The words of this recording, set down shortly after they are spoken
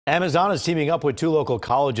Amazon is teaming up with two local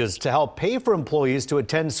colleges to help pay for employees to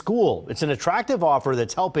attend school. It's an attractive offer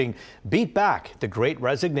that's helping beat back the Great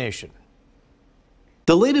Resignation.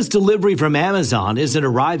 The latest delivery from Amazon isn't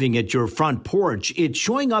arriving at your front porch. It's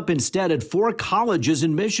showing up instead at four colleges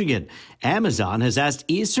in Michigan. Amazon has asked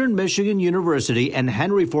Eastern Michigan University and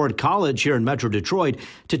Henry Ford College here in Metro Detroit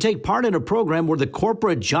to take part in a program where the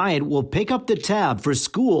corporate giant will pick up the tab for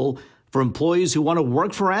school for employees who want to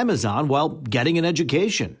work for Amazon while getting an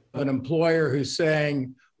education. An employer who's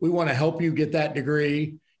saying, we want to help you get that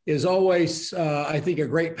degree is always, I think, a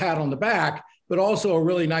great pat on the back, but also a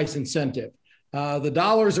really nice incentive. The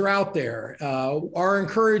dollars are out there. Our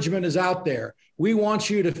encouragement is out there. We want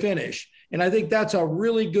you to finish. And I think that's a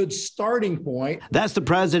really good starting point. That's the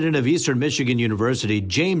president of Eastern Michigan University,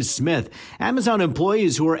 James Smith. Amazon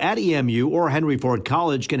employees who are at EMU or Henry Ford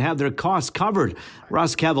College can have their costs covered.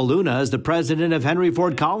 Russ Cavalluna is the president of Henry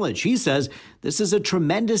Ford College. He says this is a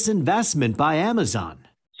tremendous investment by Amazon.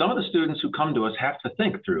 Some of the students who come to us have to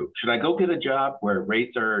think through, should I go get a job where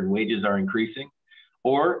rates and wages are increasing?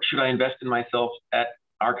 Or should I invest in myself at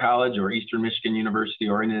our college or Eastern Michigan University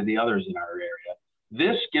or any of the others in our area?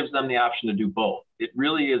 This gives them the option to do both. It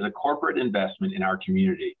really is a corporate investment in our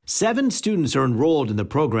community. 7 students are enrolled in the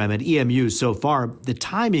program at EMU so far. The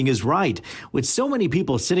timing is right. With so many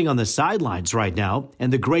people sitting on the sidelines right now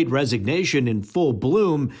and the Great Resignation in full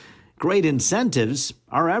bloom, great incentives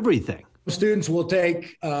are everything. Students will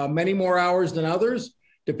take many more hours than others,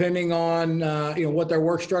 depending on what their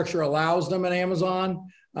work structure allows them at Amazon.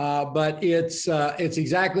 But it's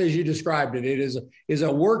exactly as you described it. It is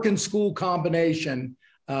a work and school combination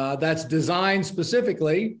that's designed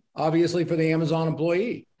specifically, obviously, for the Amazon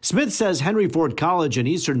employee. Smith says Henry Ford College and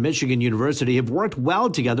Eastern Michigan University have worked well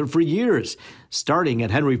together for years, starting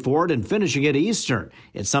at Henry Ford and finishing at Eastern.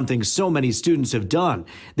 It's something so many students have done.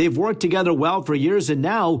 They've worked together well for years, and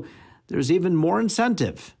now there's even more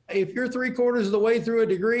incentive. If you're 3/4 of the way through a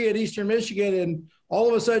degree at Eastern Michigan and all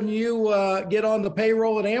of a sudden you get on the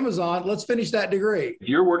payroll at Amazon, let's finish that degree. If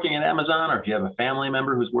you're working at Amazon or if you have a family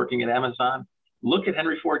member who's working at Amazon, look at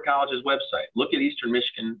Henry Ford College's website. Look at Eastern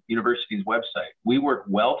Michigan University's website. We work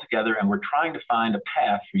well together and we're trying to find a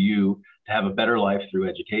path for you to have a better life through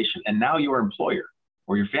education. And now your employer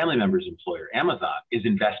or your family member's employer, Amazon, is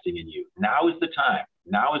investing in you. Now is the time.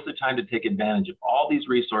 Now is the time to take advantage of all these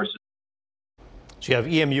resources. So you have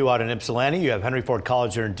EMU out in Ypsilanti, you have Henry Ford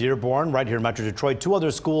College here in Dearborn, right here in Metro Detroit. 2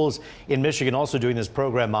 other schools in Michigan also doing this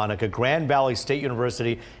program, Monica. Grand Valley State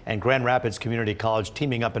University and Grand Rapids Community College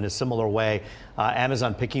teaming up in a similar way.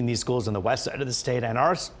 Amazon picking these schools on the west side of the state and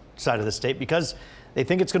our side of the state because they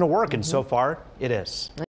think it's going to work, and so far it is.